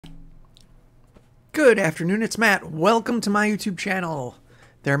Good afternoon, it's Matt. Welcome to my YouTube channel.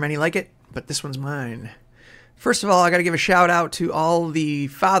 There are many like it, but this one's mine. First of all, I gotta give a shout out to all the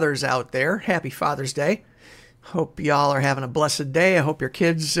fathers out there. Happy Father's Day. Hope y'all are having a blessed day. I hope your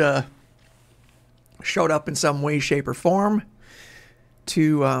kids showed up in some way, shape, or form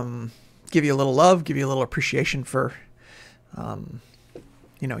to give you a little love, give you a little appreciation for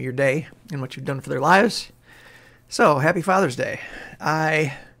your day and what you've done for their lives. So, happy Father's Day.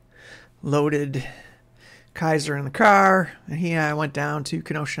 I loaded Kaiser in the car, and he and I went down to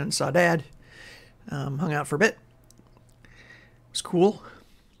Kenosha and saw Dad. Hung out for a bit. It was cool.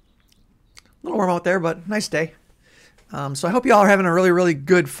 A little warm out there, but nice day. So I hope you all are having a really, really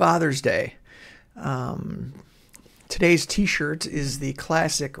good Father's Day. Today's t-shirt is the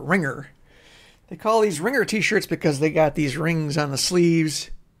classic ringer. They call these ringer t-shirts because they got these rings on the sleeves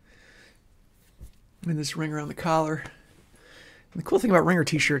and this ring around the collar. And the cool thing about ringer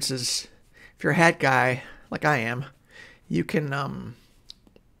t-shirts is if you're a hat guy, like I am, you can,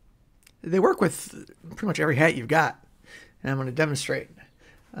 they work with pretty much every hat you've got. And I'm going to demonstrate.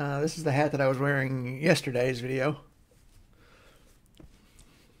 This is the hat that I was wearing yesterday's video.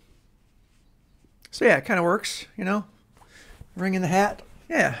 So yeah, it kind of works, you know. Ring in the hat.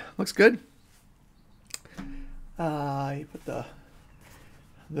 Yeah, looks good. You put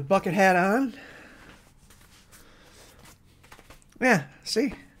the bucket hat on. Yeah,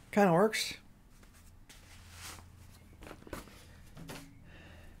 see? Kind of works.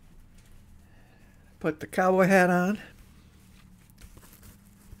 Put the cowboy hat on.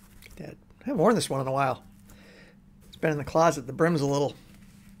 I haven't worn this one in a while. It's been in the closet. The brim's a little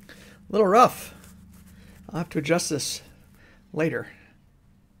rough. I'll have to adjust this later.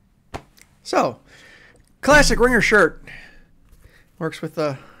 So, classic ringer shirt. Works with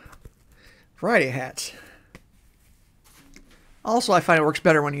a variety of hats. Also, I find it works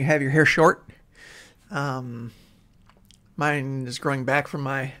better when you have your hair short. Mine is growing back from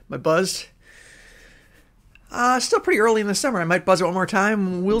my buzz. Still pretty early in the summer. I might buzz it one more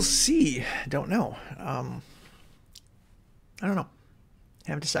time. We'll see. Don't know. I don't know.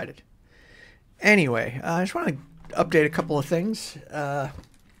 Haven't decided. Anyway, I just want to update a couple of things.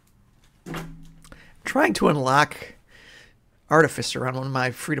 Trying to unlock Artificer on one of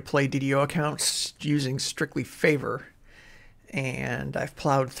my free-to-play DDO accounts using strictly favor. And I've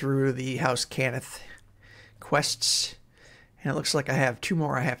plowed through the House Cannith quests. And it looks like I have 2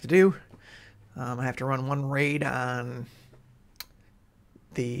 more I have to do. I have to run 1 raid on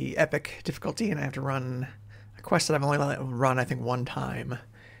the epic difficulty, and I have to run a quest that I've only run, I think, 1 time.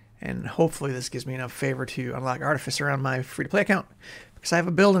 And hopefully this gives me enough favor to unlock Artificer on my free-to-play account, because I have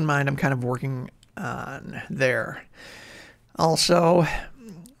a build in mind I'm kind of working on there. Also,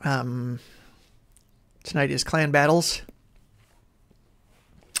 tonight is clan battles,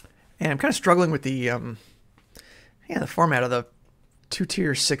 and I'm kind of struggling with the format of the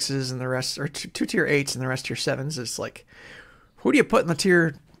 2-tier 6s and the rest, or 2-tier 8s and the rest tier 7s. It's like, who do you put in the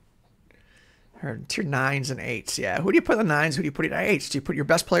tier 9s and 8s? Yeah, who do you put in the 9s? Who do you put in the 8s? Do you put your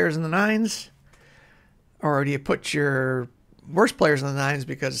best players in the 9s? Or do you put your worst players in the 9s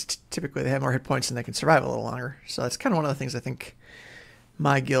because typically they have more hit points and they can survive a little longer? So that's kind of one of the things I think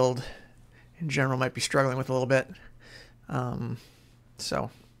my guild in general might be struggling with a little bit. So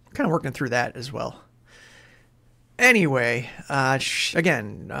kind of working through that as well. Anyway,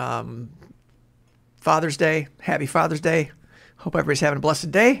 again, Father's Day. Happy Father's Day. Hope everybody's having a blessed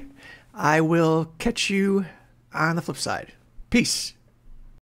day. I will catch you on the flip side. Peace.